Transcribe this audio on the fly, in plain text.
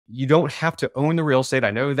you don't have to own the real estate.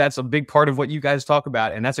 I know that's a big part of what you guys talk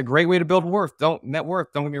about, and that's a great way to build net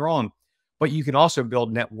worth. Don't get me wrong, but you can also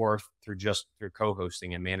build net worth through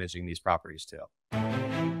co-hosting and managing these properties too.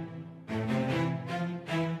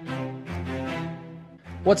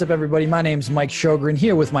 What's up, everybody? My name's Mike Sjogren,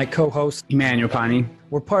 here with my co-host, Emmanuel Pani.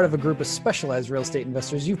 We're part of a group of specialized real estate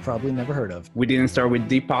investors you've probably never heard of. We didn't start with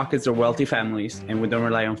deep pockets or wealthy families, and we don't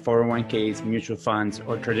rely on 401ks, mutual funds,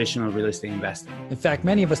 or traditional real estate investing. In fact,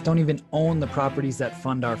 many of us don't even own the properties that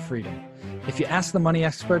fund our freedom. If you ask the money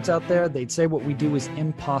experts out there, they'd say what we do is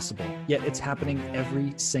impossible, yet it's happening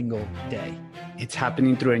every single day. It's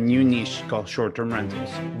happening through a new niche called short-term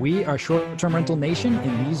rentals. We are Short-Term Rental Nation,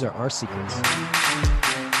 and these are our secrets.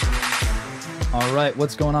 All right,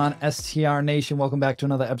 what's going on, STR Nation? Welcome back to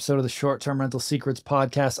another episode of the Short-Term Rental Secrets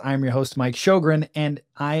podcast. I'm your host, Mike Sjogren, and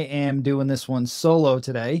I am doing this one solo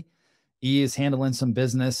today. He is handling some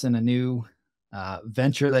business in a new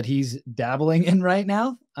venture that he's dabbling in right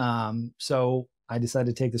now. So I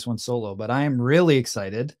decided to take this one solo, but I am really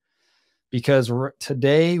excited because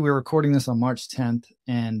today we're recording this on March 10th,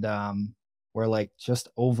 and we're like just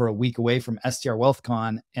over a week away from STR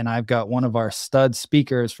WealthCon, and I've got one of our stud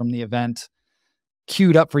speakers from the event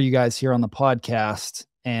queued up for you guys here on the podcast.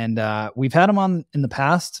 And we've had him on in the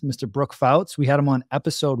past, Mr. Brooke Pfautz. We had him on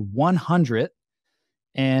episode 100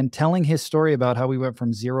 and telling his story about how we went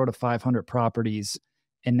from 0 to 500 properties.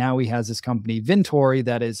 And now he has this company, Vintory,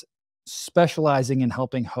 that is specializing in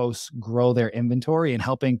helping hosts grow their inventory and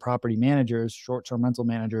helping property managers, short-term rental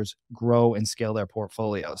managers, grow and scale their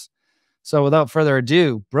portfolios. So without further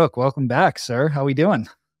ado, Brooke, welcome back, sir. How we doing?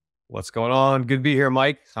 What's going on? Good to be here,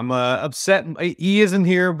 Mike. I'm upset he isn't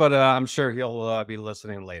here, but I'm sure he'll be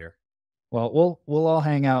listening later. Well, we'll all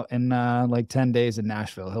hang out in like 10 days in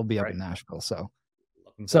Nashville. He'll be up in Nashville. So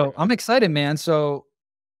I'm excited, man. So,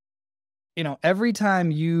 you know, every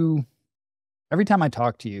time I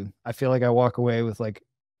talk to you, I feel like I walk away with like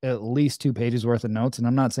at least 2 pages worth of notes. And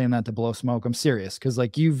I'm not saying that to blow smoke. I'm serious. Cause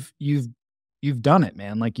like you've done it,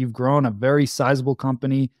 man. Like you've grown a very sizable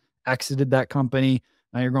company, exited that company.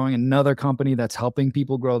 Now you're growing another company that's helping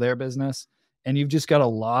people grow their business. And you've just got a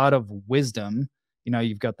lot of wisdom. You know,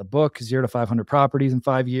 you've got the book, 0 to 500 Properties in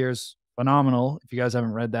 5 Years. Phenomenal. If you guys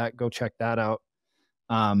haven't read that, go check that out.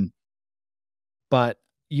 But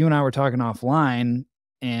you and I were talking offline,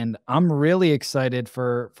 and I'm really excited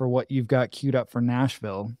for what you've got queued up for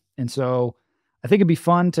Nashville. And so I think it'd be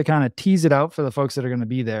fun to kind of tease it out for the folks that are going to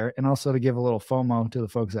be there, and also to give a little FOMO to the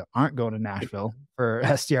folks that aren't going to Nashville for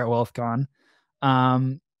STR WealthCon.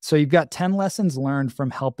 So you've got 10 lessons learned from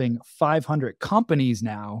helping 500 companies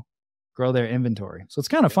now grow their inventory. So it's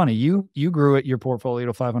kind of funny. You grew your portfolio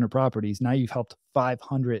to 500 properties. Now you've helped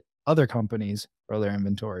 500 other companies grow their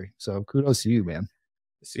inventory. So kudos to you, man.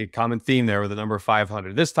 See a common theme there with the number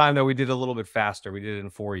 500. This time though, we did a little bit faster. We did it in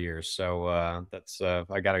 4 years. So that's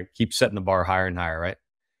I got to keep setting the bar higher and higher, right?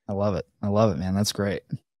 I love it. I love it, man. That's great.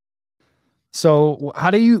 So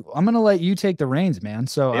I'm going to let you take the reins, man.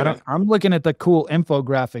 So I'm looking at the cool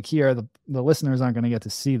infographic here. The listeners aren't going to get to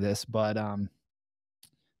see this, but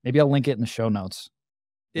maybe I'll link it in the show notes.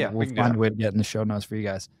 Yeah, we'll find a way to get in the show notes for you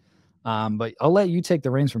guys. But I'll let you take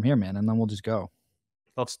the reins from here, man, and then we'll just go.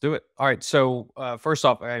 Let's do it. All right. So first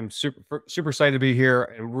off, I'm super excited to be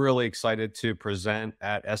here and really excited to present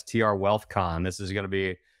at STR WealthCon. This is going to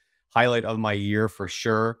be highlight of my year for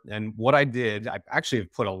sure. And what I did, I actually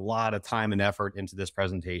have put a lot of time and effort into this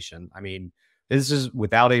presentation. I mean, this is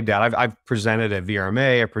without a doubt. I've presented at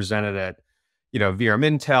VRMA, I presented at,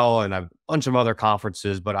 VRM Intel and a bunch of other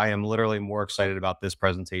conferences, but I am literally more excited about this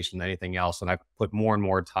presentation than anything else. And I've put more and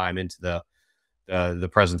more time into the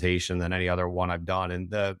presentation than any other one I've done.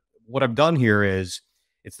 And what I've done here is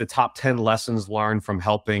it's the top 10 lessons learned from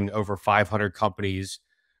helping over 500 companies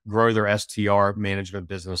grow their STR management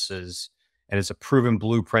businesses. And it's a proven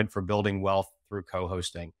blueprint for building wealth through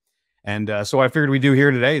co-hosting. And so what I figured we'd do here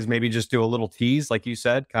today is maybe just do a little tease, like you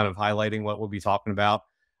said, kind of highlighting what we'll be talking about,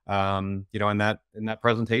 in that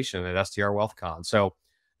presentation at STR WealthCon. So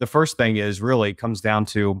the first thing is really comes down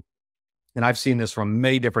to, and I've seen this from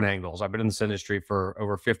many different angles. I've been in this industry for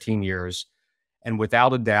over 15 years. And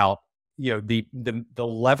without a doubt, the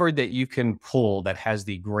lever that you can pull that has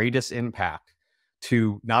the greatest impact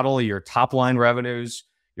to not only your top line revenues,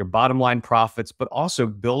 your bottom line profits, but also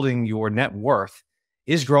building your net worth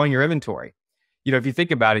is growing your inventory. If you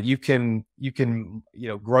think about it, you can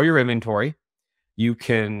grow your inventory, you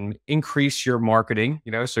can increase your marketing,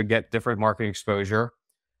 so get different marketing exposure,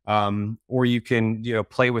 or you can,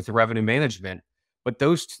 play with the revenue management. But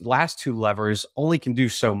those last 2 levers only can do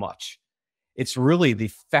so much. It's really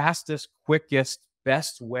the fastest, quickest,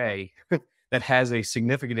 best way that has a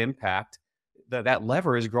significant impact. That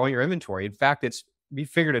lever is growing your inventory. In fact, we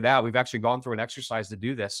figured it out. We've actually gone through an exercise to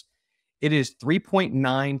do this. It is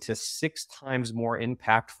 3.9 to 6 times more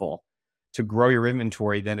impactful to grow your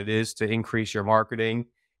inventory than it is to increase your marketing,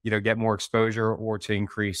 get more exposure, or to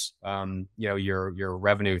increase, your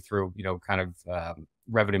revenue through,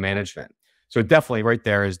 revenue management. So definitely right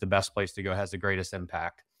there is the best place to go, has the greatest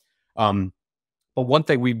impact. But one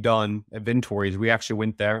thing we've done at Vintory is we actually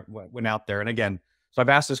went out there. And again, so I've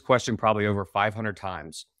asked this question probably over 500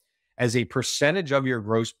 times. As a percentage of your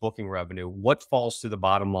gross booking revenue, what falls to the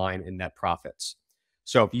bottom line in net profits?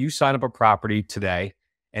 So if you sign up a property today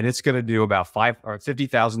and it's going to do about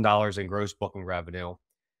 $50,000 in gross booking revenue,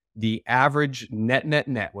 the average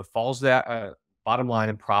net, what falls to that bottom line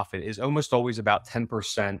in profit is almost always about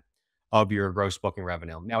 10% of your gross booking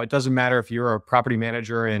revenue. Now, it doesn't matter if you're a property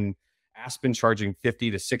manager in Aspen charging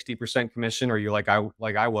 50 to 60% commission, or you're like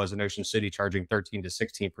I was in Ocean City charging 13 to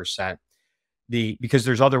 16%. Because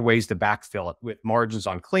there's other ways to backfill it with margins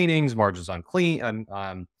on cleanings, margins on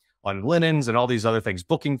on linens, and all these other things,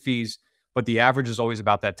 booking fees. But the average is always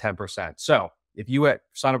about that 10%. So if you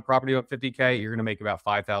sign a property at $50K, you're going to make about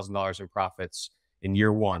 $5,000 in profits in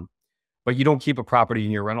year one. But you don't keep a property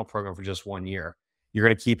in your rental program for just 1 year. You're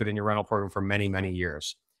going to keep it in your rental program for many, many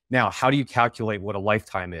years. Now, how do you calculate what a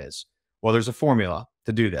lifetime is? Well, there's a formula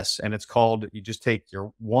to do this, and it's called, you just take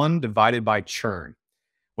your 1 divided by churn.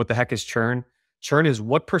 What the heck is churn? Churn is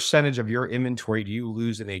what percentage of your inventory do you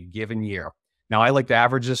lose in a given year? Now, I like to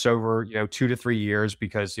average this over, 2 to 3 years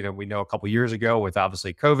because, we know a couple of years ago with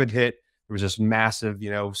obviously COVID hit, there was this massive,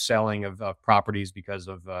 selling of properties because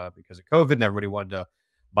of COVID, and everybody wanted to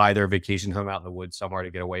buy their vacation home out in the woods somewhere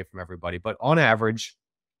to get away from everybody. But on average,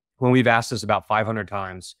 when we've asked this about 500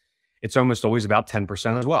 times, it's almost always about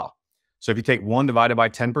 10% as well. So if you take 1 divided by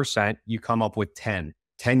 10%, you come up with 10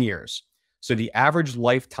 years. So the average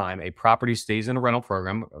lifetime a property stays in a rental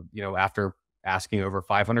program, after asking over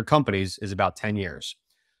 500 companies, is about 10 years.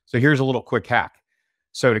 So here's a little quick hack.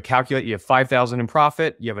 So to calculate, you have $5,000 in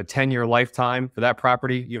profit, you have a 10-year lifetime for that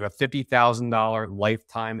property, you have a $50,000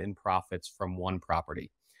 lifetime in profits from one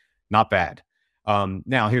property. Not bad.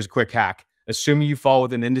 Now here's a quick hack. Assuming you fall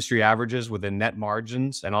within industry averages within net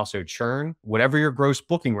margins and also churn, whatever your gross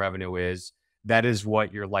booking revenue is, that is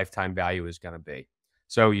what your lifetime value is going to be.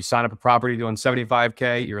 So you sign up a property doing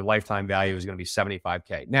 $75K, your lifetime value is going to be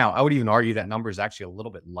 $75K. Now, I would even argue that number is actually a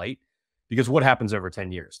little bit light, because what happens over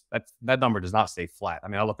 10 years? That number does not stay flat. I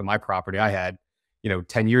mean, I look at my property I had,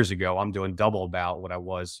 10 years ago, I'm doing double about what I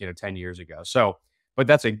was, 10 years ago. So, but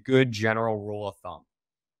that's a good general rule of thumb.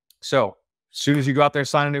 So as soon as you go out there,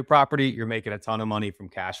 sign a new property, you're making a ton of money from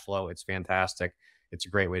cash flow. It's fantastic. It's a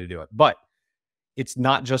great way to do it. But it's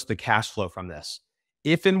not just the cash flow from this.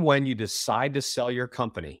 If and when you decide to sell your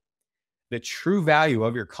company, the true value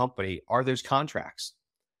of your company are those contracts.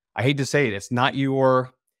 I hate to say it. It's not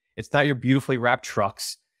your beautifully wrapped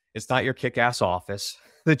trucks. It's not your kick-ass office.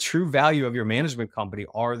 The true value of your management company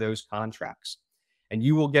are those contracts. And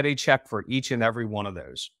you will get a check for each and every one of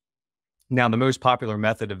those. Now, the most popular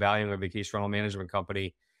method of valuing a vacation rental management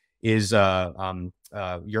company is your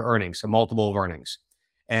earnings, a multiple of earnings.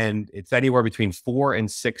 And it's anywhere between 4 and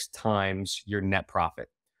 6 times your net profit.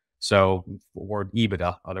 So, or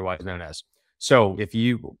EBITDA, otherwise known as. So if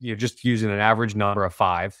you're just using an average number of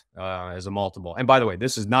 5 as a multiple. And by the way,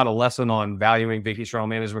 this is not a lesson on valuing vacation rental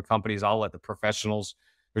management companies. I'll let the professionals.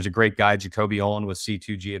 There's a great guy, Jacoby Owen with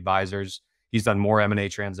C2G Advisors. He's done more M&A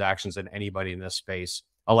transactions than anybody in this space.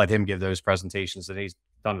 I'll let him give those presentations, and he's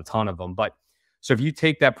done a ton of them. But so if you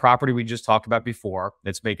take that property we just talked about before,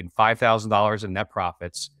 that's making $5,000 in net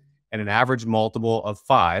profits and an average multiple of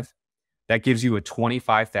 5, that gives you a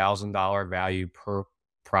 $25,000 value per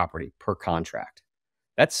property, per contract.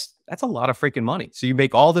 That's a lot of freaking money. So you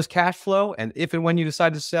make all this cash flow, and if and when you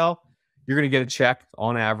decide to sell, you're going to get a check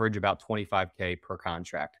on average about $25K per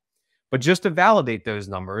contract. But just to validate those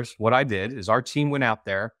numbers, what I did is our team went out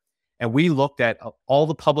there and we looked at all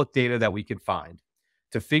the public data that we could find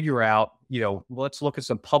to figure out, let's look at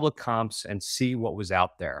some public comps and see what was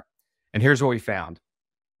out there. And here's what we found.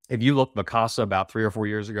 If you look, Vacasa about 3 or 4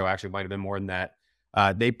 years ago, actually might have been more than that,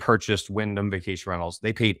 they purchased Wyndham Vacation Rentals.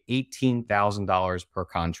 They paid $18,000 per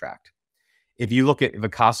contract. If you look at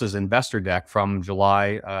Vacasa's investor deck from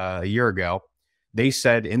July a year ago, they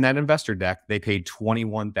said in that investor deck, they paid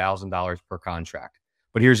 $21,000 per contract.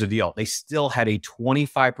 But here's the deal. They still had a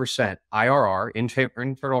 25% IRR,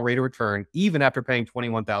 internal rate of return, even after paying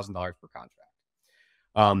 $21,000 per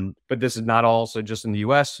contract. But this is not also just in the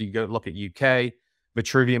US. So you go look at UK,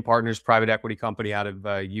 Vitruvian Partners, private equity company out of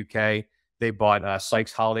UK. They bought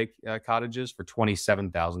Sykes Holiday Cottages for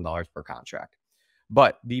 $27,000 per contract.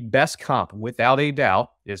 But the best comp, without a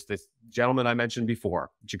doubt, is this gentleman I mentioned before,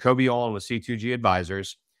 Jacoby Olin with C2G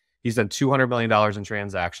Advisors. He's done $200 million in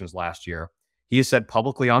transactions last year. He has said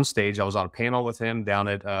publicly on stage, I was on a panel with him down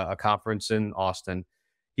at a conference in Austin.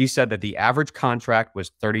 He said that the average contract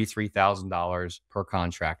was $33,000 per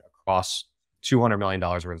contract across $200 million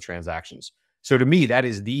worth of transactions. So to me, that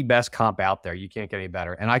is the best comp out there. You can't get any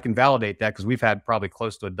better. And I can validate that because we've had probably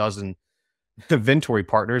close to a dozen Vintory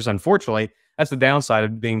partners. Unfortunately, that's the downside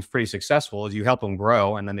of being pretty successful is you help them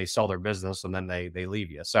grow and then they sell their business and then they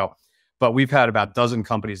leave you. So, but we've had about a dozen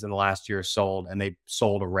companies in the last year sold, and they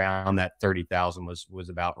sold around that 30,000 was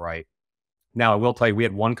about right. Now, I will tell you, we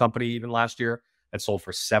had one company even last year that sold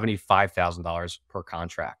for $75,000 per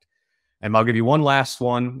contract. And I'll give you one last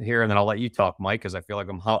one here, and then I'll let you talk, Mike, because I feel like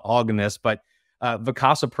I'm hogging this. But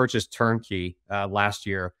Vacasa purchased Turnkey last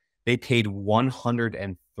year. They paid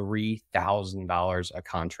 $103,000 a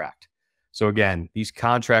contract. So again, these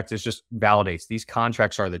contracts, it just validates these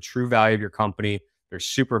contracts are the true value of your company. They're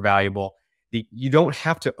super valuable. You don't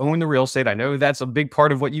have to own the real estate. I know that's a big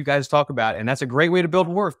part of what you guys talk about, and that's a great way to build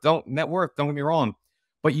net worth. Don't get me wrong,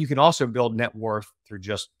 but you can also build net worth through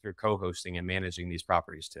co-hosting and managing these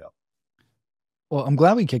properties too. Well, I'm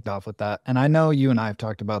glad we kicked off with that. And I know you and I have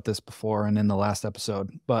talked about this before and in the last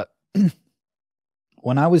episode, but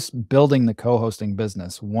when I was building the co-hosting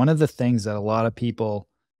business, one of the things that a lot of people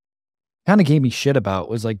kind of gave me shit about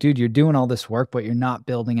was like, dude, you're doing all this work, but you're not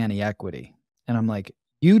building any equity. And I'm like,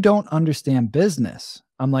 you don't understand business.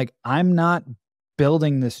 I'm like, I'm not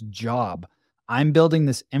building this job. I'm building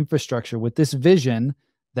this infrastructure with this vision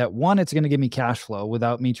that one, it's going to give me cash flow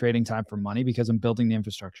without me trading time for money because I'm building the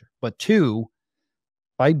infrastructure. But two,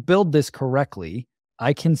 if I build this correctly,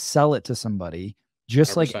 I can sell it to somebody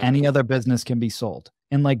just 100%. Like any other business can be sold.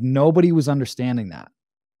 And like nobody was understanding that.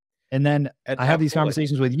 And then I have these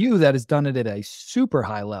conversations with you that has done it at a super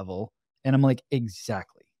high level. And I'm like,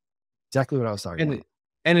 exactly what I was talking about.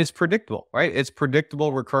 And it's predictable, right? It's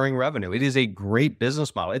predictable recurring revenue. It is a great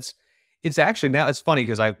business model. It's actually, now it's funny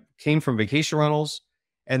because I came from vacation rentals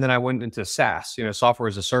and then I went into SaaS, software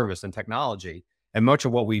as a service and technology. And much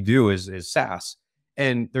of what we do is SaaS.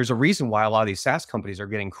 And there's a reason why a lot of these SaaS companies are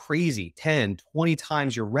getting crazy 10, 20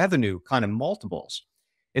 times your revenue kind of multiples.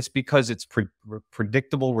 It's because it's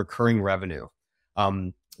predictable recurring revenue.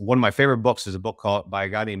 One of my favorite books is a book by a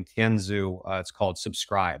guy named Tianzu. It's called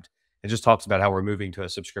Subscribed. It just talks about how we're moving to a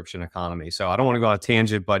subscription economy. So I don't want to go on a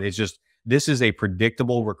tangent, but this is a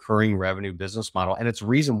predictable recurring revenue business model. And it's a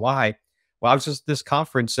reason why, I was just at this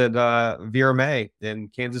conference at VRMA in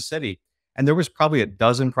Kansas City, and there was probably a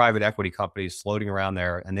dozen private equity companies floating around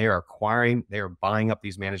there, and they are buying up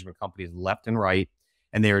these management companies left and right,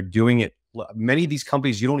 and they are doing it. Many of these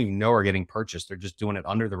companies you don't even know are getting purchased. They're just doing it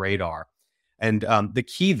under the radar. And the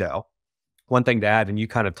key, though, one thing to add, and you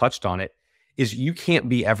kind of touched on it, is you can't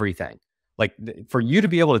be everything. Like for you to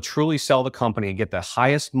be able to truly sell the company and get the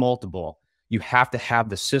highest multiple, you have to have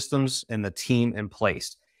the systems and the team in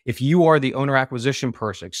place. If you are the owner acquisition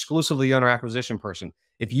person, exclusively owner acquisition person,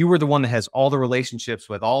 if you were the one that has all the relationships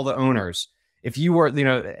with all the owners, if you were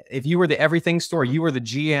the everything store, you were the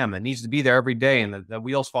GM that needs to be there every day and the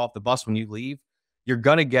wheels fall off the bus when you leave, you're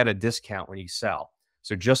going to get a discount when you sell.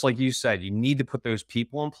 So just like you said, you need to put those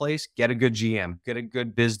people in place, get a good GM, get a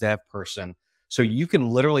good biz dev person, so you can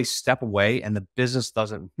literally step away and the business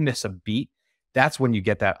doesn't miss a beat. That's when you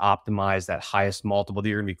get that optimized, that highest multiple.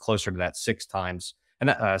 You're going to be closer to that 6 times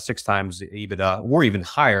and 6 times EBITDA, or even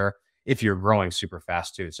higher if you're growing super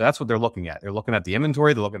fast too. So that's what they're looking at. They're looking at the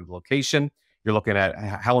inventory, they're looking at the location, you're looking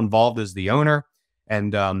at how involved is the owner,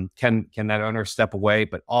 and can that owner step away?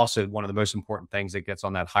 But also one of the most important things that gets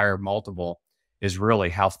on that higher multiple is really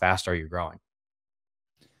how fast are you growing?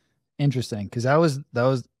 Interesting, because that was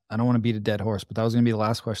I don't want to beat a dead horse, but that was going to be the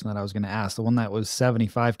last question that I was going to ask. The one that was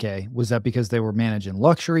 75K, was that because they were managing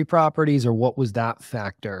luxury properties, or what was that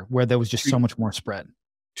factor where there was just so much more spread?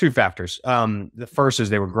 2 factors. The first is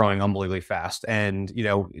they were growing unbelievably fast, and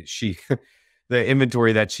the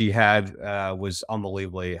inventory that she had was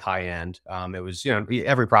unbelievably high end. It was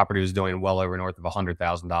every property was doing well over north of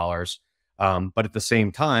 $100,000, but at the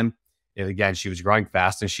same time, again, she was growing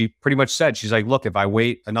fast, and she pretty much said, she's like, look, if I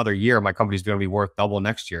wait another year, my company's going to be worth double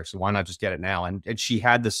next year. So why not just get it now? And she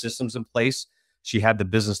had the systems in place. She had the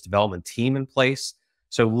business development team in place.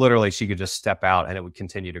 So literally she could just step out and it would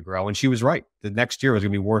continue to grow. And she was right. The next year was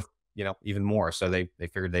going to be worth, even more. So they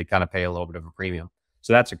figured they'd kind of pay a little bit of a premium.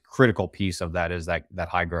 So that's a critical piece of that, is that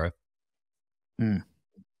high growth.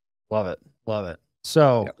 Love it. Love it.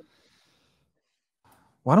 So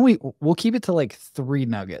why don't we'll keep it to like 3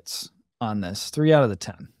 nuggets on this. 3 out of the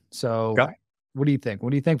 10. So Okay. what do you think?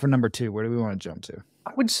 What do you think for number 2? Where do we want to jump to?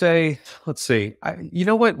 I would say, let's see. You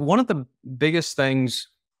know what? One of the biggest things,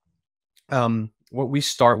 what we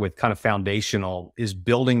start with kind of foundational is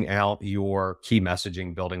building out your key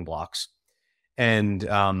messaging building blocks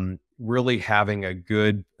and really having a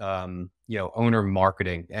good, owner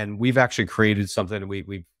marketing. And we've actually created something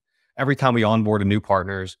we every time we onboard a new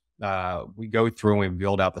partners, we go through and we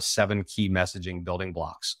build out the 7 key messaging building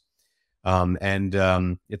blocks. This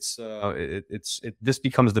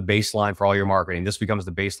becomes the baseline for all your marketing. This becomes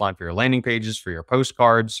the baseline for your landing pages, for your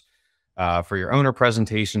postcards, for your owner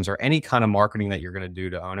presentations, or any kind of marketing that you're going to do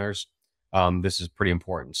to owners. This is pretty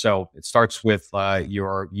important. So it starts with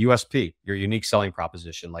your USP, your unique selling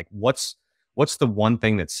proposition. Like what's the one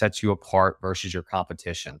thing that sets you apart versus your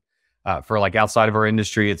competition? For like outside of our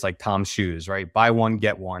industry, it's like Tom's shoes, right? Buy one,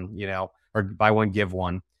 get one, or buy one, give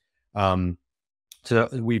one. So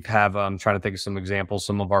we've trying to think of some examples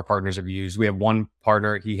some of our partners have used. We have one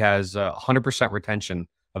partner, he has 100% retention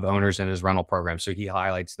of owners in his rental program. So he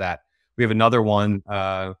highlights that. We have another one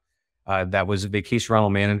that was Vacation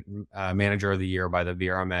Rental Manager of the Year by the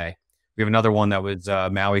VRMA. We have another one that was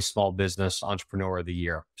Maui Small Business Entrepreneur of the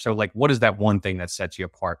Year. So like, what is that one thing that sets you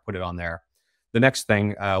apart? Put it on there. The next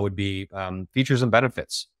thing would be features and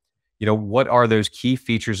benefits. What are those key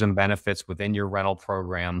features and benefits within your rental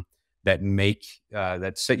program that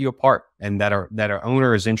that set you apart and that our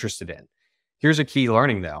owner is interested in? Here's a key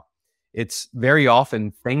learning though. It's very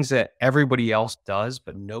often things that everybody else does,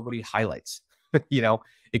 but nobody highlights.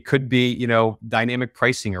 It could be, dynamic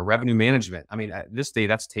pricing or revenue management. I mean, at this day,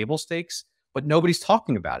 that's table stakes, but nobody's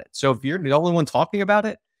talking about it. So if you're the only one talking about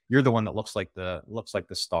it, you're the one that looks like the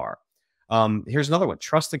star. Here's another one,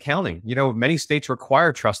 trust accounting. Many states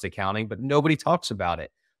require trust accounting, but nobody talks about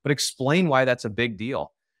it. But explain why that's a big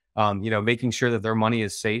deal. Making sure that their money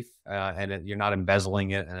is safe and you're not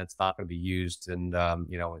embezzling it and it's not going to be used and,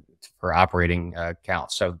 for operating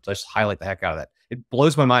accounts. So just highlight the heck out of that. It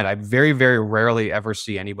blows my mind. I very, very rarely ever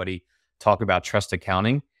see anybody talk about trust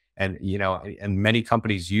accounting. And, and many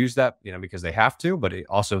companies use that, because they have to, but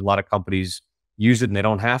also a lot of companies use it and they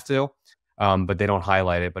don't have to, but they don't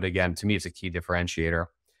highlight it. But again, to me, it's a key differentiator.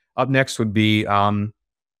 Up next would be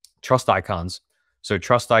trust icons. So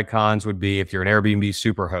trust icons would be if you're an Airbnb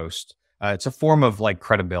superhost. It's a form of like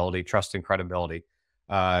credibility, trust and credibility.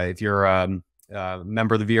 If you're a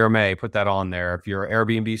member of the VRMA, put that on there. If you're an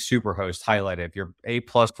Airbnb superhost, highlight it. If you're A+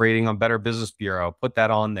 rating on Better Business Bureau, put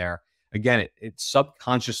that on there. Again, it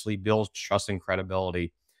subconsciously builds trust and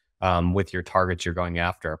credibility with your targets you're going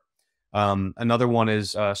after. Another one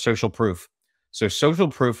is social proof. So social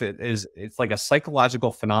proof it's like a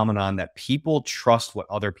psychological phenomenon that people trust what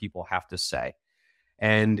other people have to say.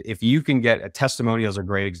 And if you can get a testimonial is a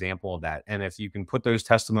great example of that. And if you can put those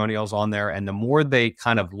testimonials on there and the more they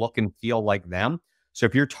kind of look and feel like them. So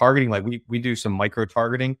if you're targeting, like we do some micro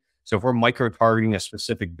targeting. So if we're micro targeting a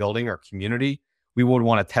specific building or community, we would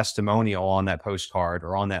want a testimonial on that postcard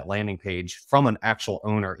or on that landing page from an actual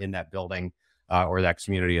owner in that building or that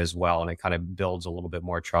community as well. And it kind of builds a little bit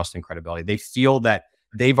more trust and credibility. They feel that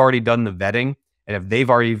they've already done the vetting. And if they've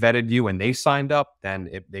already vetted you and they signed up, then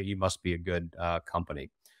you must be a good company.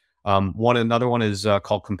 Another one is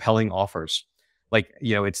called compelling offers. Like,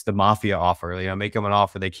 it's the mafia offer, make them an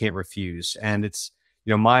offer they can't refuse. And it's,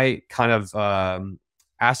 my kind of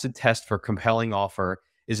acid test for compelling offer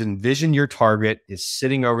is envision your target is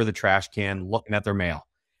sitting over the trash can looking at their mail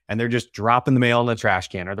and they're just dropping the mail in the trash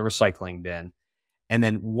can or the recycling bin. And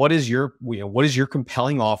then what is your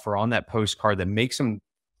compelling offer on that postcard that makes them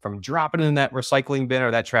from dropping in that recycling bin or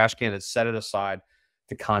that trash can to set it aside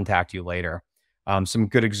to contact you later? Some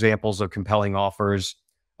good examples of compelling offers.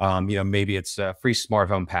 Maybe it's a free smart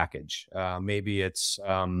home package. Maybe it's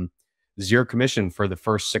zero commission for the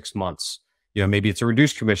first 6 months. Maybe it's a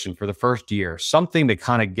reduced commission for the first year. Something that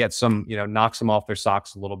kind of gets them, knocks them off their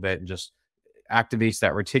socks a little bit and just activates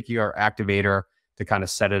that reticular activator to kind of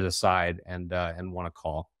set it aside and want to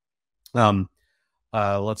call.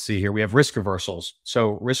 Let's see here. We have risk reversals.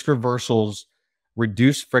 So risk reversals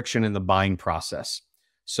reduce friction in the buying process.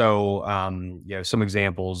 So, some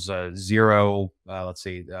examples, zero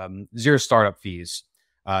startup fees,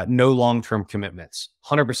 no long-term commitments,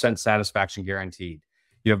 100% satisfaction guaranteed.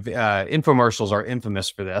 Infomercials are infamous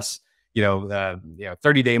for this.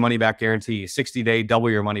 30-day money back guarantee, 60-day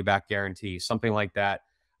double your money back guarantee, something like that.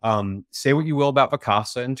 Say what you will about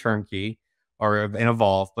Vacasa and Turnkey and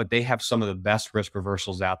Evolve, but they have some of the best risk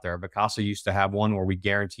reversals out there. Vacasa used to have one where we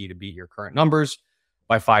guarantee to beat your current numbers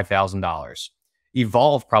by $5,000.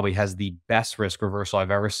 Evolve probably has the best risk reversal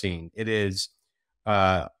I've ever seen. It is,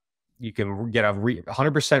 you can get a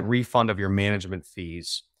 100% refund of your management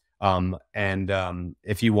fees.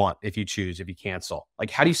 If you want, if you choose, if you cancel, like,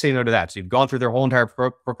 how do you say no to that? So you've gone through their whole entire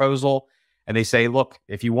proposal, and they say, look,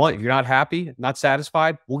 if you want, if you're not happy, not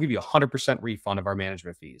satisfied, we'll give you a 100% refund of our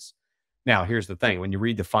management fees. Now, here's the thing. When you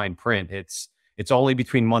read the fine print, it's only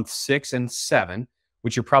between month 6 and 7,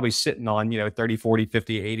 which you're probably sitting on, 30, 40,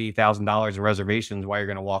 50, $80,000 in reservations, why you're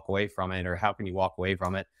going to walk away from it, or how can you walk away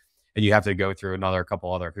from it? And you have to go through another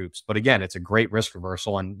couple other hoops. But again, it's a great risk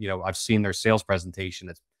reversal. And, I've seen their sales presentation.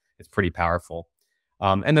 It's pretty powerful.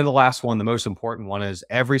 And then the last one, the most important one, is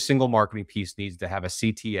every single marketing piece needs to have a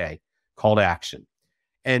CTA, call to action.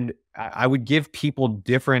 And I would give people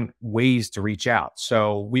different ways to reach out.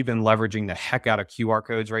 So we've been leveraging the heck out of QR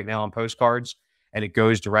codes right now on postcards, and it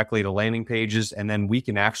goes directly to landing pages. And then we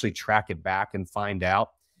can actually track it back and find out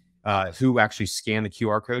who actually scanned the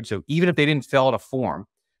QR code. So even if they didn't fill out a form,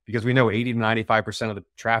 because we know 80 to 95% of the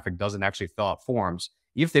traffic doesn't actually fill out forms.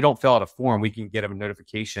 If they don't fill out a form, we can get them a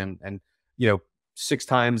notification, and 6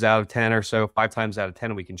 times out of 10 or so, 5 times out of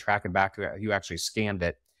 10, we can track it back to who actually scanned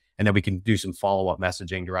it. And then we can do some follow-up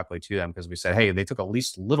messaging directly to them, because we said, hey, they took at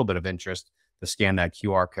least a little bit of interest to scan that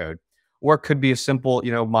QR code. Or it could be a simple,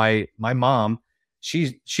 my mom,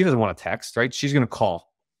 she doesn't want to text, right? She's going to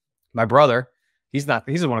call. My brother, he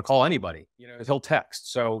doesn't want to call anybody, he'll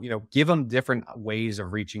text. So, give them different ways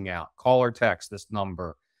of reaching out. Call or text this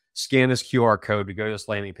number, scan this QR code to go to this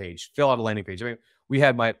landing page, fill out a landing page. I mean, we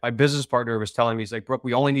had my business partner was telling me, he's like, Brooke,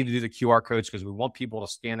 we only need to do the QR codes because we want people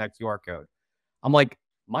to scan that QR code. I'm like,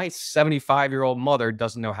 my 75-year-old mother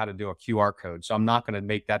doesn't know how to do a QR code. So I'm not going to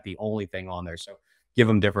make that the only thing on there. So give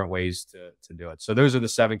them different ways to do it. So those are the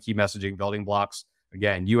 7 key messaging building blocks.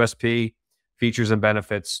 Again, USP, features and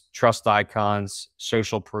benefits, trust icons,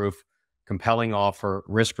 social proof, compelling offer,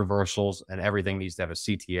 risk reversals, and everything needs to have a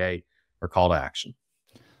CTA or call to action.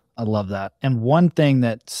 I love that. And one thing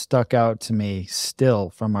that stuck out to me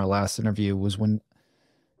still from our last interview was when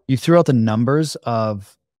you threw out the numbers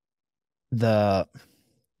of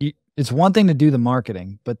it's one thing to do the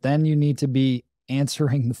marketing, but then you need to be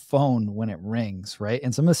answering the phone when it rings, right?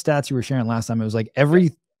 And some of the stats you were sharing last time, it was like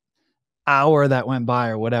every hour that went by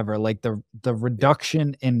or whatever, like the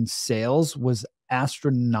reduction in sales was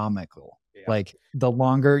astronomical. Yeah. Like the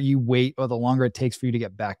longer you wait or the longer it takes for you to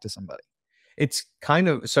get back to somebody. It's kind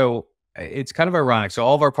of ironic. So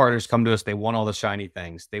all of our partners come to us, they want all the shiny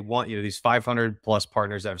things. They want, these 500 plus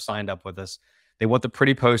partners that have signed up with us. They want the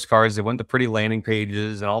pretty postcards, they want the pretty landing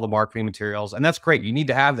pages and all the marketing materials. And that's great. You need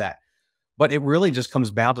to have that. But it really just comes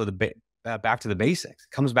down to back to the basics.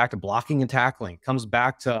 It comes back to blocking and tackling. It comes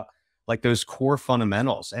back to like those core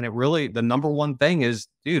fundamentals. And the number one thing is,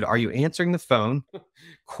 dude, are you answering the phone?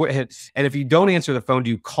 Quit. And if you don't answer the phone, do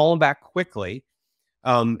you call them back quickly?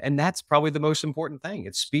 And that's probably the most important thing.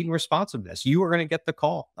 It's speed and responsiveness. You are going to get the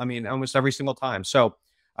call. I mean, almost every single time. So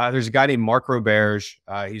there's a guy named Mark Roberge.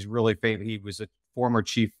 He's really famous. He was a former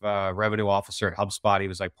chief revenue officer at HubSpot. He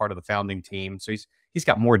was like part of the founding team. So he's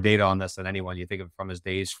got more data on this than anyone you think of from his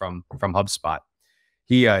days from HubSpot.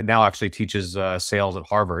 He now actually teaches sales at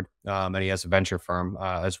Harvard, and he has a venture firm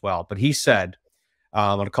as well. But he said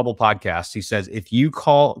on a couple podcasts, he says, if you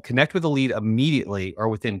connect with a lead immediately or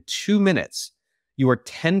within 2 minutes, you are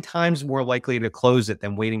 10 times more likely to close it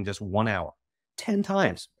than waiting just 1 hour. 10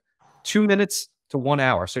 times, 2 minutes to 1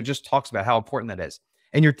 hour. So it just talks about how important that is.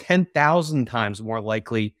 And you're 10,000 times more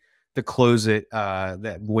likely to close it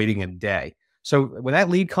than waiting a day. So when that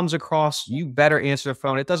lead comes across, you better answer the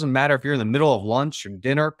phone. It doesn't matter if you're in the middle of lunch or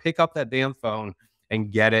dinner, pick up that damn phone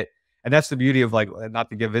and get it. And that's the beauty of, like, not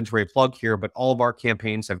to give Vintory a plug here, but all of our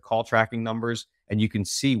campaigns have call tracking numbers, and you can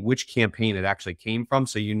see which campaign it actually came from.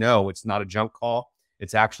 So it's not a junk call.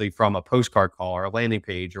 It's actually from a postcard call or a landing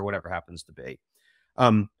page or whatever happens to be.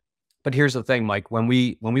 But here's the thing, Mike, when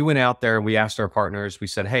we went out there and we asked our partners, we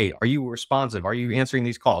said, hey, are you responsive? Are you answering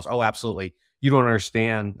these calls? Oh, absolutely. You don't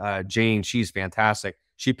understand. Jane, she's fantastic.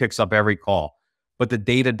 She picks up every call, but the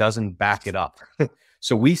data doesn't back it up.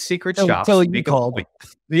 So we secret shopped. You called.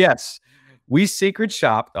 Yes. We secret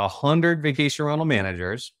shopped 100 vacation rental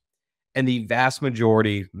managers, and the vast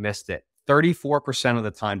majority missed it. 34% of the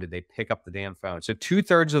time did they pick up the damn phone. So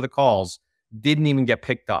 2/3 of the calls didn't even get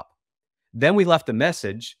picked up. Then we left a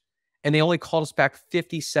message, and they only called us back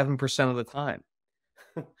 57% of the time.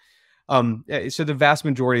 So the vast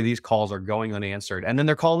majority of these calls are going unanswered, and then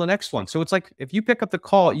they're calling the next one. So it's like, if you pick up the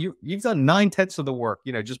call, you've done 9/10 of the work,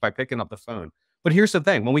 just by picking up the phone. But here's the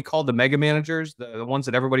thing. When we called the mega managers, the ones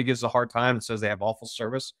that everybody gives a hard time and says they have awful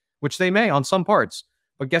service, which they may on some parts,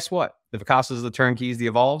 but guess what? The Vicasas, the Turnkeys, the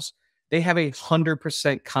Evolves, they have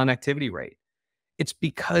 100% connectivity rate. It's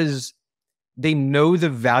because they know the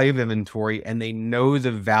value of inventory and they know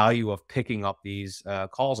the value of picking up these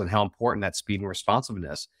calls and how important that speed and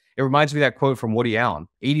responsiveness. It reminds me of that quote from Woody Allen: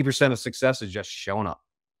 80% of success is just showing up.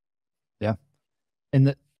 Yeah.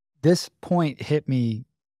 And this point hit me.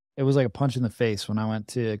 It was like a punch in the face when I went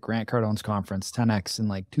to Grant Cardone's conference, 10X, in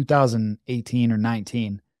like 2018 or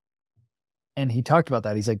 19. And he talked about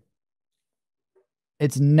that. He's like,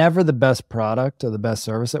 it's never the best product or the best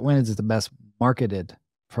service that wins. It's the best marketed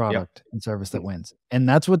product and service that wins. And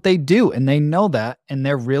that's what they do. And they know that. And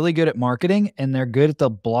they're really good at marketing and they're good at the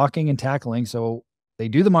blocking and tackling. So they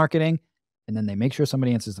do the marketing and then they make sure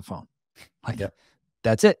somebody answers the phone. Like,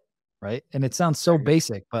 that's it. Right. And it sounds so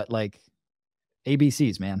basic, but like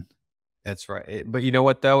ABCs, man. That's right. But you know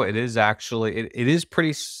what, though? It is actually, it is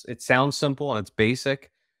pretty, it sounds simple and it's basic,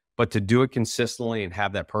 but to do it consistently and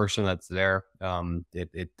have that person that's there,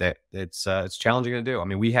 it's challenging to do. I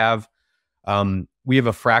mean, we have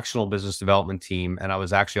a fractional business development team, and I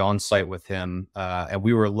was actually on site with him, and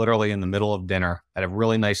we were literally in the middle of dinner at a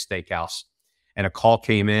really nice steakhouse, and a call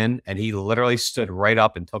came in, and he literally stood right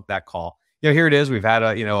up and took that call. Here it is. We've had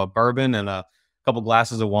a bourbon and a couple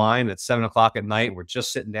glasses of wine. It's 7 o'clock at night. We're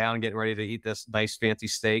just sitting down and getting ready to eat this nice fancy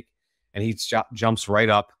steak, and he jumps right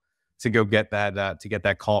up to go get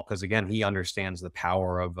that call, because again, he understands the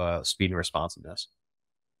power of speed and responsiveness.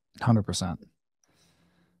 100%.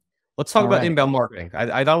 Let's talk about inbound marketing.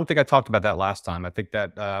 I don't think I talked about that last time. I think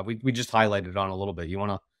that we just highlighted on a little bit.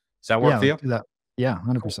 Does that work for you? Do that. Yeah,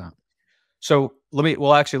 100%. Cool. So let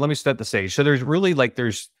me set the stage. So there's really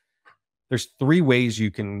there's 3 ways you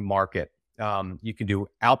can market. You can do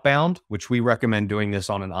outbound, which we recommend doing this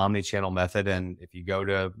on an omni-channel method. And if you go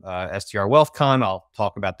to STR WealthCon, I'll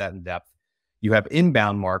talk about that in depth. You have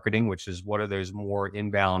inbound marketing, which is what are those more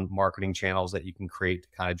inbound marketing channels that you can create to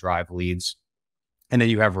kind of drive leads. And then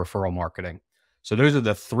you have referral marketing. So those are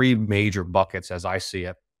the 3 major buckets as I see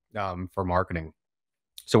it for marketing.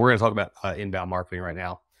 So we're going to talk about inbound marketing right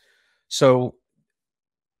now. So,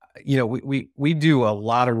 we do a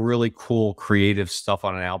lot of really cool creative stuff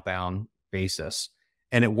on an outbound basis,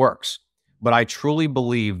 and it works. But I truly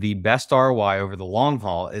believe the best ROI over the long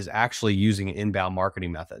haul is actually using inbound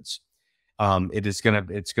marketing methods. It's going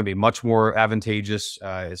to be much more advantageous.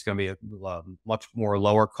 It's going to be a much more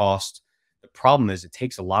lower cost. The problem is it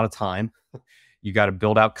takes a lot of time. You got to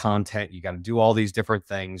build out content. You got to do all these different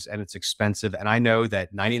things, and it's expensive. And I know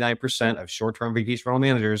that 99% of short-term vacation rental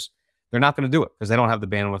managers, they're not going to do it because they don't have the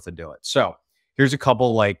bandwidth to do it. So here's a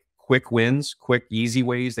couple quick wins, quick, easy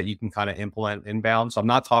ways that you can kind of implement inbound. So I'm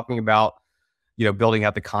not talking about, building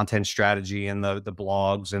out the content strategy and the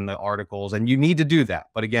blogs and the articles, and you need to do that.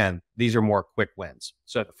 But again, these are more quick wins.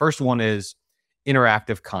 So the first one is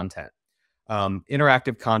interactive content.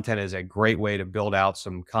 Interactive content is a great way to build out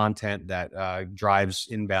some content that drives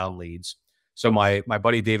inbound leads. So my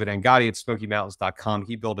buddy David Angotti at SmokyMountains.com,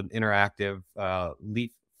 he built an interactive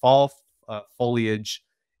fall foliage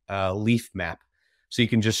leaf map. So you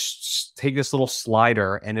can just take this little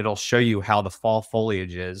slider and it'll show you how the fall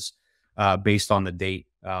foliage is based on the date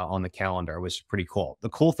on the calendar, which is pretty cool. The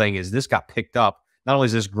cool thing is this got picked up. Not only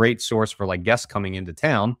is this great source for guests coming into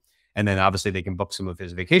town, and then obviously they can book some of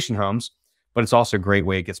his vacation homes, but it's also a great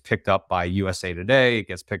way. It gets picked up by USA Today. It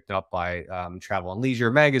gets picked up by Travel and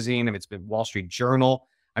Leisure magazine. I mean, it's been Wall Street Journal.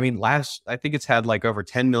 I mean, I think it's had over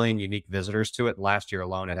 10 million unique visitors to it. Last year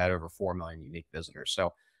alone, it had over 4 million unique visitors.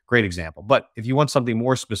 So great example. But if you want something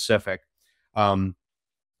more specific,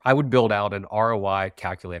 I would build out an ROI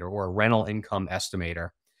calculator or a rental income estimator.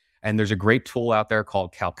 And there's a great tool out there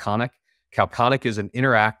called Calconic. Calconic is an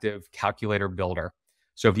interactive calculator builder.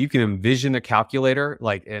 So if you can envision a calculator,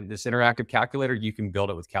 and this interactive calculator, you can build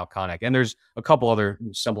it with Calconic. And there's a couple other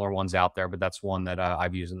similar ones out there, but that's one that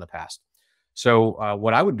I've used in the past. So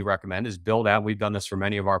what I would recommend is build out, we've done this for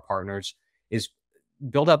many of our partners, is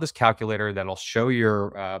build out this calculator that'll show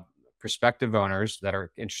your prospective owners that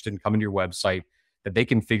are interested in coming to your website that they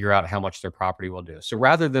can figure out how much their property will do. So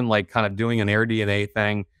rather than kind of doing an AirDNA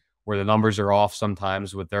thing where the numbers are off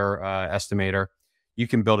sometimes with their estimator, you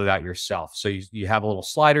can build it out yourself. So you have a little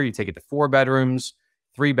slider, you take it to 4 bedrooms,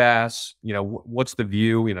 3 baths, what's the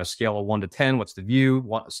view, scale of 1 to 10, what's the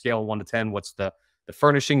view, scale of 1 to 10, what's the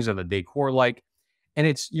furnishings and the decor like.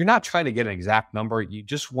 And you're not trying to get an exact number. You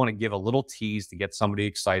just want to give a little tease to get somebody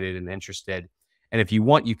excited and interested. And if you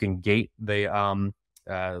want, you can gate the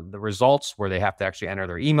results where they have to actually enter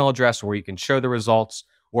their email address, or you can show the results.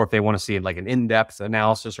 Or if they want to see an in-depth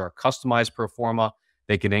analysis or a customized pro forma,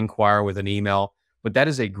 they can inquire with an email. But that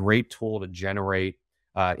is a great tool to generate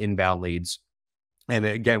inbound leads. And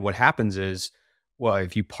again, what happens is, well,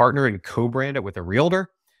 if you partner and co-brand it with a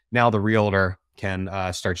realtor, now the realtor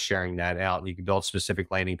can start sharing that out. You can build specific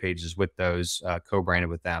landing pages with those co-branded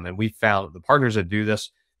with them. And we found the partners that do this,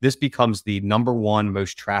 this becomes the #1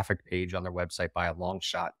 most trafficked page on their website by a long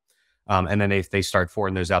shot. And then if they start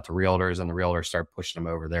forwarding those out to realtors, and the realtors start pushing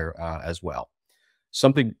them over there as well.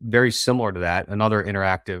 Something very similar to that, another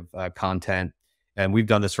interactive content, and we've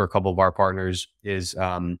done this for a couple of our partners, is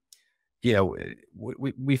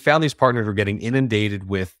we found these partners were getting inundated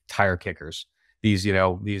with tire kickers. These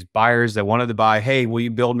buyers that wanted to buy, hey, will you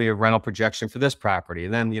build me a rental projection for this property?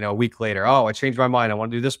 And then, a week later, oh, I changed my mind, I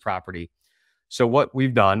want to do this property. So what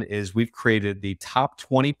we've done is we've created the top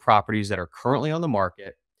 20 properties that are currently on the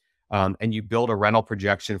market, and you build a rental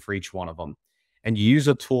projection for each one of them. And you use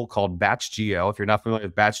a tool called Batch Geo. If you're not familiar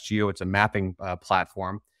with Batch Geo, it's a mapping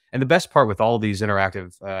platform. And the best part with all these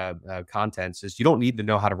interactive contents is you don't need to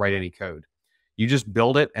know how to write any code. You just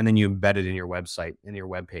build it, and then you embed it in your website, in your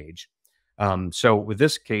web page. So with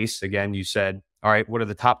this case, again, you said, all right, what are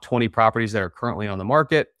the top 20 properties that are currently on the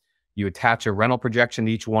market? You attach a rental projection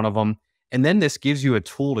to each one of them. And then this gives you a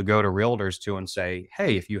tool to go to realtors to and say,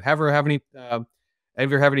 hey, if you ever have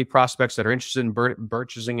any prospects that are interested in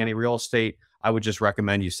purchasing any real estate, I would just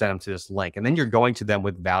recommend you send them to this link. And then you're going to them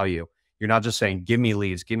with value. You're not just saying, give me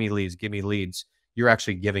leads, give me leads, give me leads. You're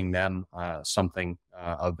actually giving them something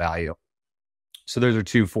of value. So those are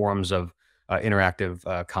two forms of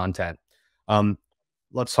interactive content.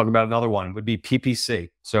 Let's talk about another one, would be PPC.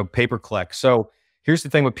 So pay-per-click. So here's the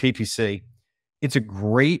thing with PPC. It's a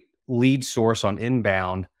great lead source on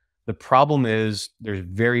inbound. The problem is there's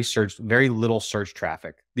very little search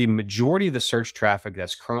traffic. The majority of the search traffic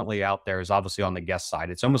that's currently out there is obviously on the guest side.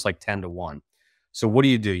 It's almost like 10-1. So what do?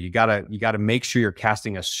 You gotta make sure you're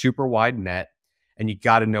casting a super wide net, and you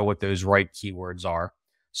got to know what those right keywords are.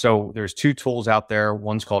 So there's two tools out there.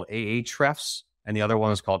 One's called Ahrefs, and the other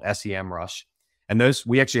one is called SEMrush. And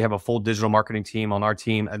we actually have a full digital marketing team on our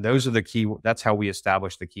team, and those are that's how we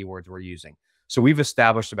establish the keywords we're using. So we've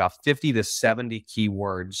established about 50 to 70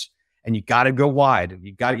 keywords, and you got to go wide.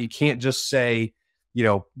 You can't just say,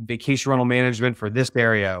 vacation rental management for this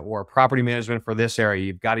area or property management for this area.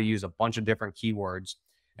 You've got to use a bunch of different keywords.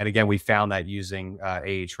 And again, we found that using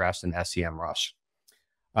Ahrefs and SEMrush.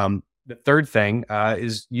 The third thing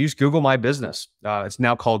is use Google My Business. It's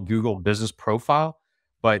now called Google Business Profile,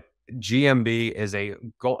 but GMB is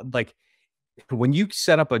when you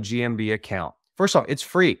set up a GMB account, first off, it's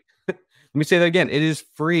free. Let me say that again. It is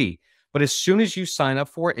free. But as soon as you sign up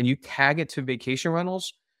for it and you tag it to vacation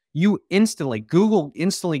rentals, Google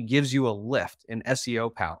instantly gives you a lift in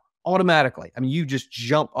SEO power automatically. I mean, you just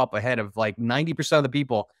jump up ahead of like 90% of the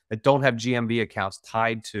people that don't have GMB accounts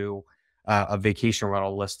tied to a vacation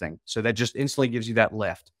rental listing. So that just instantly gives you that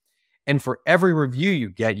lift. And for every review you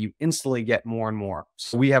get, you instantly get more and more.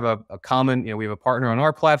 So we have a common, we have a partner on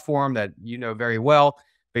our platform that very well,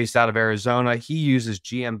 based out of Arizona. He uses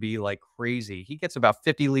GMB like crazy. He gets about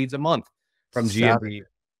 50 leads a month from GMB.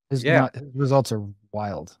 His results are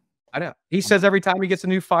wild. I know. He says every time he gets a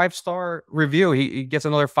new 5-star review, he gets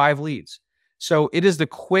another 5 leads. So it is the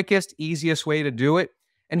quickest, easiest way to do it.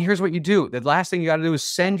 And here's what you do. The last thing you got to do is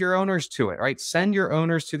send your owners to it, right? Send your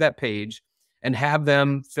owners to that page and have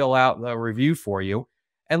them fill out the review for you.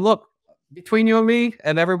 And look, between you and me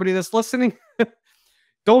and everybody that's listening,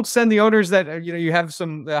 don't send the owners that you have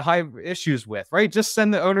some high issues with, right? Just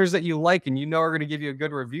send the owners that you like and are going to give you a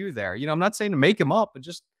good review there. I'm not saying to make them up, but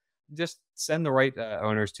just send the right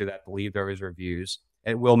owners to that, believe those reviews.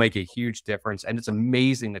 It will make a huge difference, and it's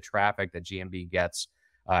amazing the traffic that GMB gets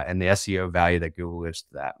and the SEO value that Google gives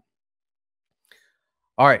to that.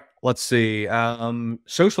 All right, let's see.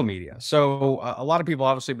 Social media. So a lot of people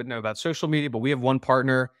obviously know about social media, but we have one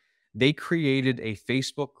partner. They created a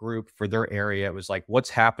Facebook group for their area. It was like, what's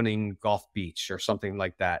happening Gulf Beach or something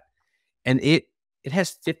like that. And it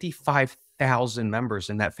has 55,000 members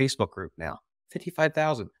in that Facebook group now.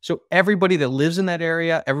 55,000. So everybody that lives in that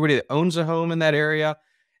area, everybody that owns a home in that area,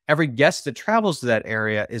 every guest that travels to that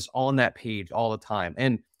area is on that page all the time.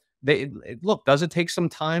 And does it take some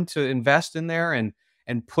time to invest in there and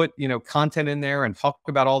put, content in there and talk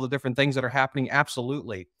about all the different things that are happening?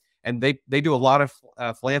 Absolutely. And they do a lot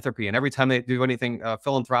of philanthropy, and every time they do anything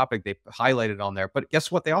philanthropic, they highlight it on there. But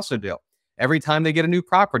guess what? They also do every time they get a new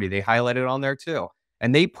property, they highlight it on there too.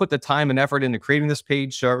 And they put the time and effort into creating this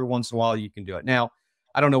page, so every once in a while you can do it. Now,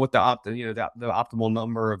 I don't know what the optimal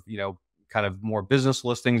number of kind of more business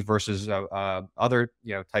listings versus other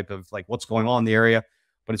type of like what's going on in the area,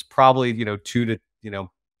 but it's probably 2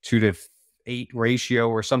 to 8 ratio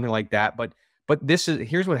or something like that. But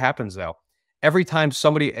here's what happens though. Every time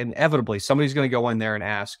inevitably somebody's going to go in there and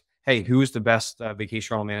ask, hey, who's the best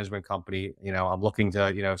vacation rental management company? I'm looking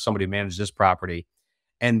to, somebody manage this property.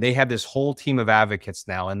 And they have this whole team of advocates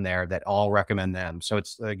now in there that all recommend them. So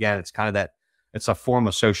it's, again, it's kind of that, it's a form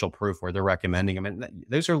of social proof where they're recommending them. And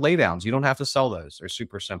those are laydowns. You don't have to sell those. They're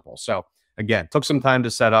super simple. So again, took some time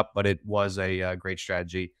to set up, but it was a great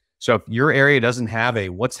strategy. So if your area doesn't have a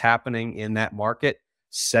what's happening in that market,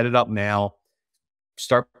 set it up now,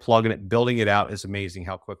 start plugging it, building it out. Is amazing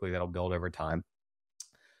how quickly that'll build over time.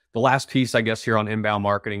 The last piece, I guess, here on inbound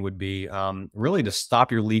marketing would be really to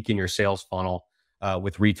stop your leak in your sales funnel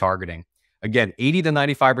with retargeting. Again, 80 to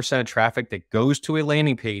 95% of traffic that goes to a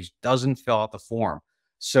landing page doesn't fill out the form.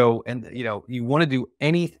 So, and you want to do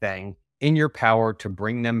anything in your power to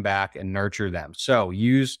bring them back and nurture them. So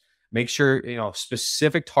make sure,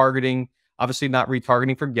 specific targeting, obviously not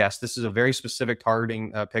retargeting for guests. This is a very specific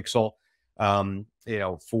targeting pixel,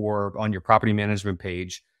 for on your property management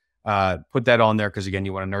page. Put that on there because, again,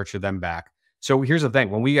 you want to nurture them back. So here's the thing.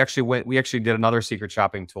 When we actually did another secret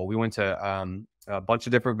shopping tool. We went to a bunch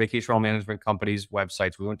of different vacation rental management companies'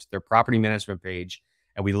 websites. We went to their property management page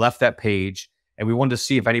and we left that page and we wanted to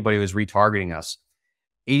see if anybody was retargeting us.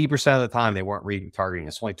 80% of the time they weren't retargeting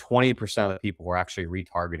us. Only 20% of the people were actually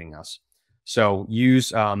retargeting us. So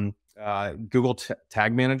use Google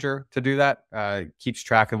Tag Manager to do that. Keeps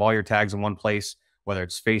track of all your tags in one place, whether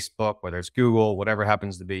it's Facebook, whether it's Google, whatever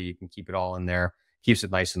happens to be, you can keep it all in there. Keeps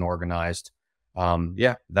it nice and organized.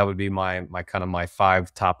 That would be my kind of my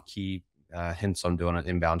 5 top key hints on doing an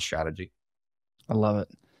inbound strategy. I love it.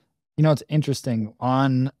 It's interesting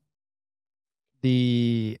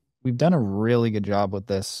we've done a really good job with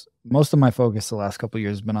this. Most of my focus the last couple of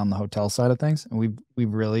years has been on the hotel side of things. And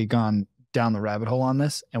we've really gone down the rabbit hole on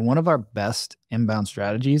this. And one of our best inbound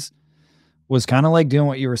strategies was kind of like doing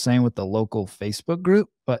what you were saying with the local Facebook group,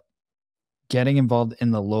 but getting involved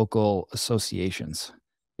in the local associations,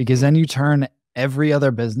 because then you turn every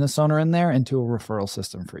other business owner in there into a referral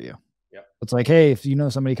system for you. Yep. It's like, hey, if you know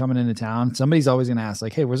somebody coming into town, somebody's always going to ask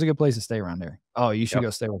like, hey, where's a good place to stay around here? Oh, you should go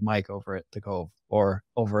stay with Mike over at the Cove or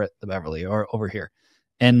over at the Beverly or over here.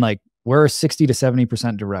 And like, we're 60 to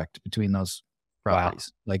 70% direct between those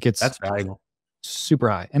properties. Wow. Like that's valuable. Super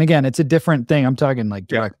high. And again, it's a different thing. I'm talking like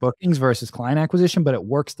direct bookings versus client acquisition, but it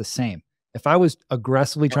works the same. If I was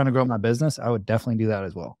aggressively trying to grow my business, I would definitely do that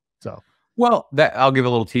as well. So, well, that I'll give a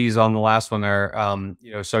little tease on the last one there.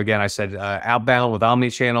 So again, I said outbound with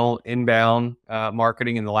omni-channel, inbound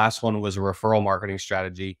marketing, and the last one was a referral marketing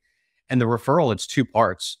strategy. And the referral, it's 2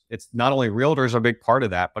 parts. It's not only realtors are a big part of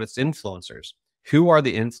that, but it's influencers. Who are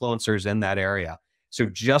the influencers in that area? So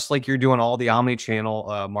just like you're doing all the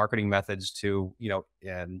omni-channel marketing methods to, your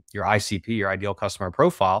ICP, your ideal customer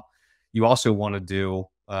profile, you also want to do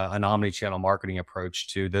an omni-channel marketing approach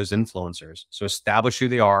to those influencers. So establish who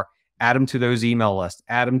they are, add them to those email lists,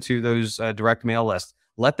 add them to those direct mail lists.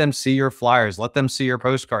 Let them see your flyers, let them see your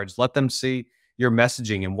postcards, let them see your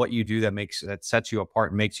messaging and what you do that sets you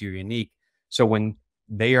apart and makes you unique. So when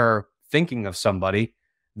they are thinking of somebody,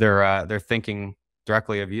 they're thinking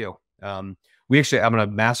directly of you. I'm going to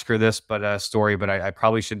massacre this, story, but I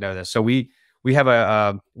probably should know this. So we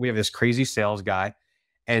have this crazy sales guy,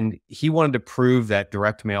 and he wanted to prove that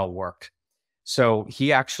direct mail worked. So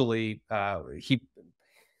he actually,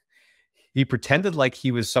 he pretended like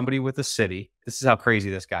he was somebody with the city. This is how crazy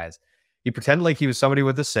this guy is. He pretended like he was somebody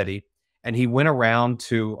with the city, and he went around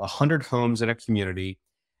to 100 homes in a community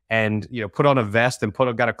and, put on a vest and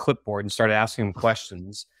got a clipboard and started asking them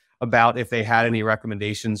questions about if they had any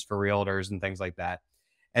recommendations for realtors and things like that.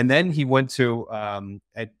 And then he went to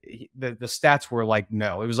the stats were like,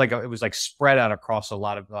 no, it was like spread out across a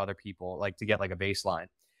lot of other people, like to get like a baseline.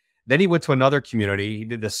 Then he went to another community. He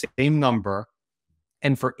did the same number.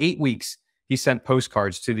 And for 8 weeks, he sent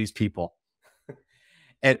postcards to these people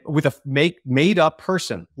and with a made up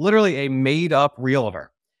person, literally a made up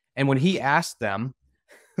realtor. And when he asked them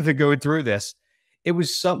to go through this, it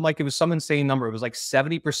was some insane number. It was like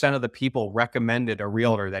 70% of the people recommended a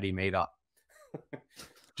realtor that he made up.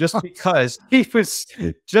 just because he was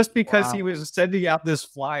sending out this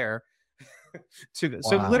flyer to this.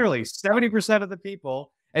 So literally 70% of the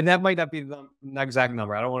people, and that might not be the exact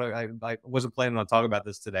number. I wasn't planning on talking about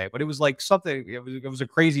this today, but it was like something, it was a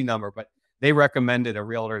crazy number, but they recommended a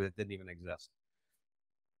realtor that didn't even exist.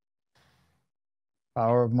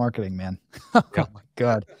 Power of marketing, man. Oh my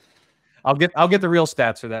God. I'll get the real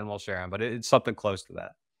stats for that and we'll share them, but it's something close to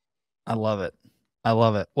that. I love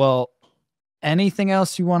it. Well, anything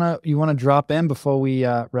else you want to drop in before we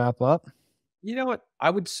wrap up? You know what?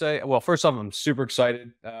 I would say, well, first off, I'm super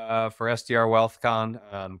excited for STR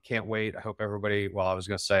WealthCon. Can't wait. I hope everybody, I was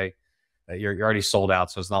going to say, you're already sold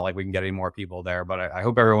out. So it's not like we can get any more people there, but I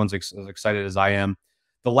hope everyone's as excited as I am.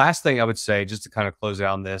 The last thing I would say, just to kind of close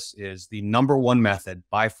out on this, is the number one method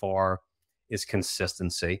by far is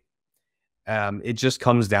consistency. It just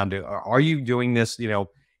comes down to, are you doing this, in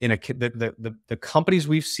the companies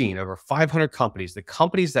we've seen, over 500 companies, the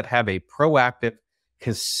companies that have a proactive,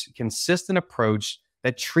 consistent approach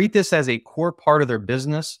that treat this as a core part of their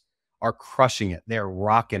business are crushing it. They're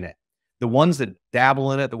rocking it. The ones that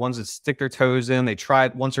dabble in it, the ones that stick their toes in, they try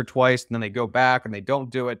it once or twice and then they go back and they don't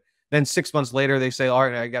do it. Then 6 months later, they say, all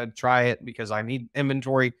right, I got to try it because I need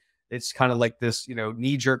inventory. It's kind of like this,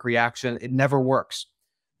 knee-jerk reaction. It never works.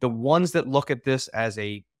 The ones that look at this as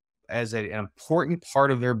an important part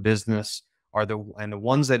of their business the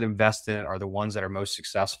ones that invest in it are the ones that are most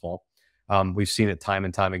successful. We've seen it time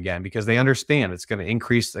and time again because they understand it's going to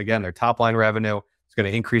increase, again, their top line revenue. It's going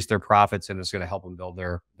to increase their profits, and it's going to help them build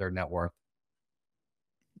their net worth.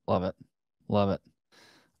 Love it. Love it.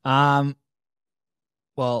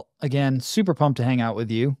 Well, again, super pumped to hang out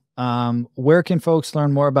with you. Where can folks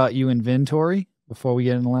learn more about you in Vintory before we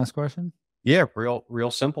get into the last question? Yeah, real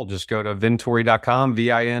simple. Just go to vintory.com,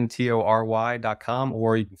 Vintory.com,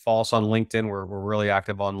 or you can follow us on LinkedIn. We're really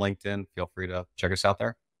active on LinkedIn. Feel free to check us out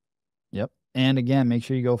there. Yep. And again, make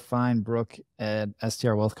sure you go find Brooke at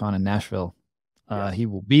STR WealthCon in Nashville. Yes. He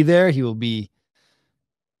will be there. He will be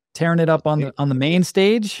tearing it up on the main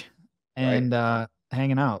stage and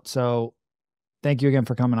hanging out. So thank you again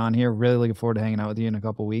for coming on here. Really looking forward to hanging out with you in a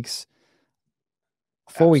couple of weeks.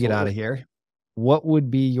 Before we get out of here, what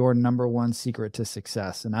would be your number one secret to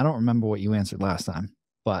success? And I don't remember what you answered last time,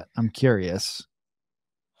 but I'm curious.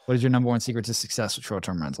 What is your number one secret to success with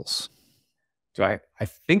short-term rentals? I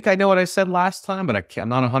think I know what I said last time, but I'm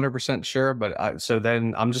not 100% sure. But so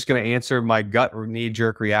then I'm just going to answer my gut or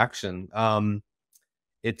knee-jerk reaction.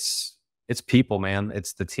 It's people, man.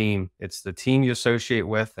 It's the team. It's the team you associate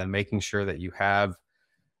with, and making sure that you have,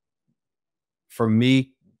 for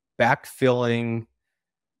me, backfilling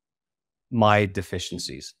my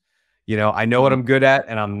deficiencies. I know what I'm good at,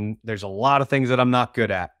 and there's a lot of things that I'm not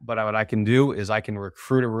good at, but what I can do is I can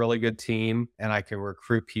recruit a really good team, and I can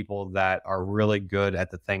recruit people that are really good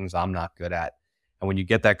at the things I'm not good at. And when you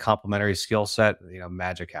get that complementary skill set,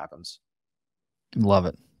 magic happens. Love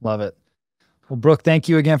it. Love it. Well, Brooke, thank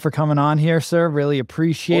you again for coming on here, sir. Really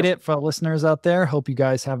appreciate it. For listeners out there, hope you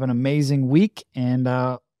guys have an amazing week, and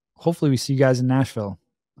hopefully we see you guys in Nashville.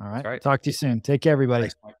 All right. Talk to you soon. Take care, everybody.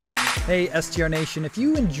 Thanks, Mike. Hey, STR Nation, if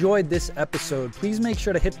you enjoyed this episode, please make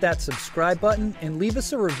sure to hit that subscribe button and leave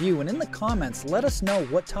us a review. And in the comments, let us know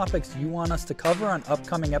what topics you want us to cover on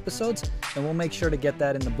upcoming episodes, and we'll make sure to get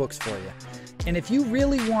that in the books for you. And if you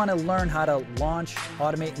really want to learn how to launch,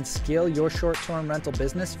 automate, and scale your short-term rental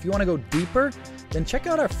business, if you want to go deeper, then check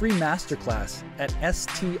out our free masterclass at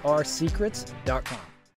strsecrets.com.